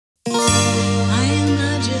I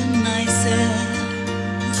imagine myself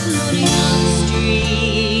floating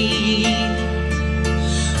upstream,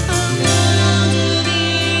 a world of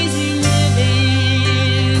easy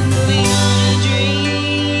living, moving on a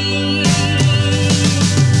dream.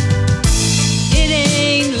 It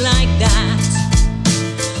ain't like that,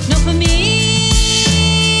 not for me.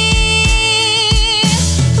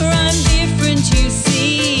 For I'm different, you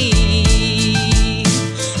see,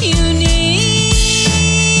 unique.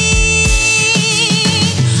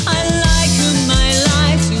 I liken my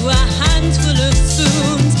life to a handful of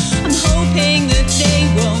spoons. I'm hoping that they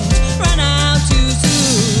won't run out too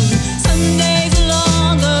soon. Some days are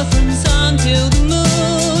longer from sun till the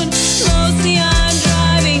moon. Mostly I'm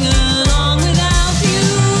driving along without you.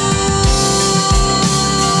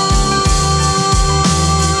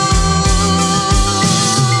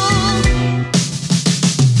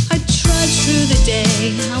 I trudge through the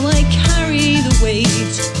day, how I carry the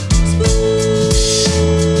weight. Spoons.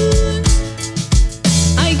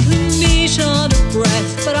 I can be short of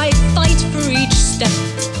breath, but I fight for each step.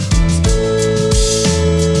 Spoons.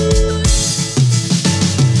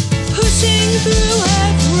 Pushing through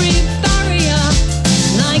every barrier,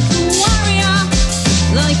 like a warrior,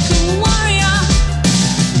 like a warrior.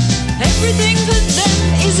 Everything for them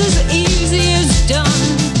is as easy as done.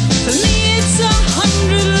 For me it's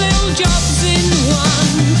 100 little jobs in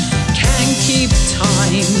one. Can't keep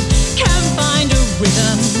time, can't find a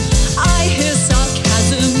rhythm. I hear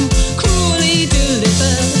sarcasm, cruelly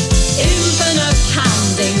delivered. Infinite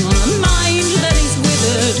pounding on a mind that is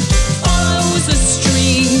withered. Follows a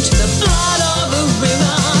stream to the blood of a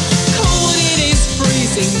river. Cold it is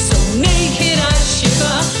freezing, so naked I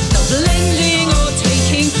shiver. Not lending or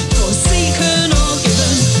taking, forsaken or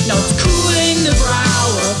given. Not cooling the brow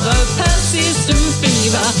of a persistent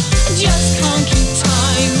fever. I just can't keep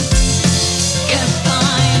time, can't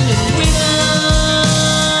find a rhythm.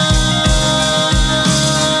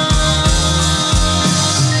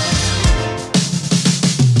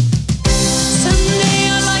 Someday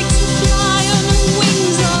I'd like to fly on the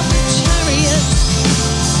wings of a chariot.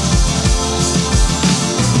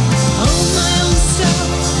 Own my own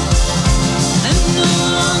self and no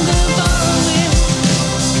longer borrow it.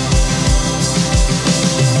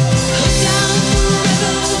 Put down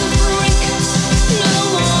forever the brick, no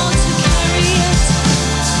more to carry it.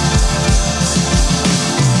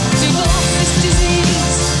 Divorce this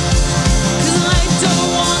disease, 'cause I don't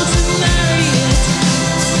want to marry it.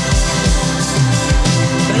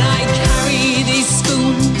 But I carry these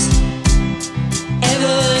spoons,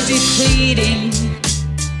 ever depleting.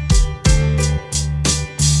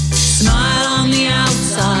 Smile on the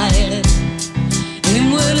outside,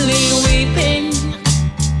 inwardly weeping.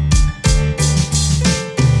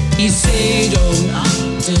 You say don't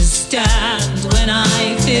understand when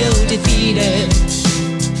I feel defeated.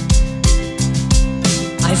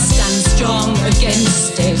 I stand strong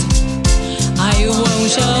against it. I won't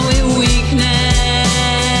show it weakness.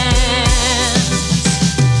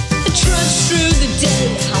 I trudge through the day,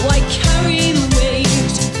 how I carry the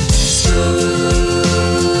weight. Spoons.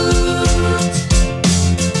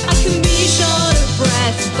 I can be short of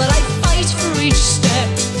breath, but I fight for each step.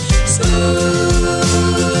 Spoons.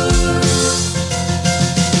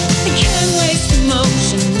 I can't waste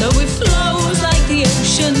emotion, though it flows like the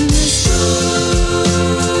ocean. Spoons.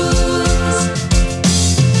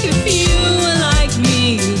 If you were like me,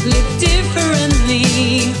 you'd live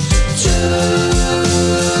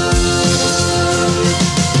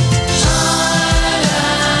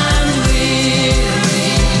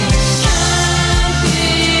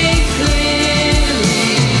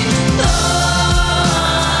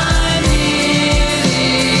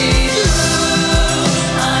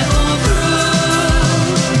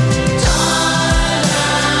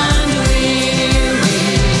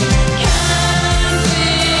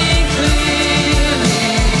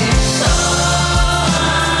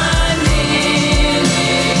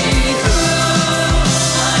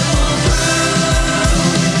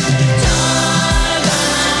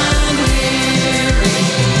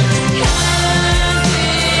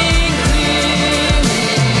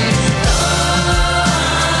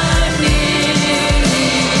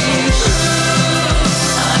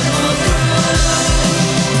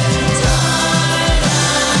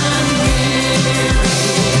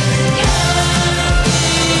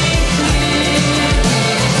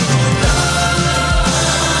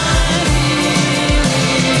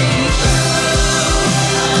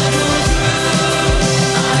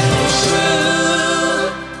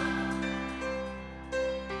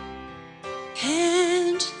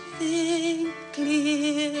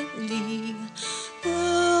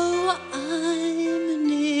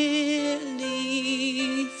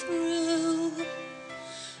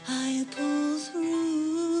whirlpool.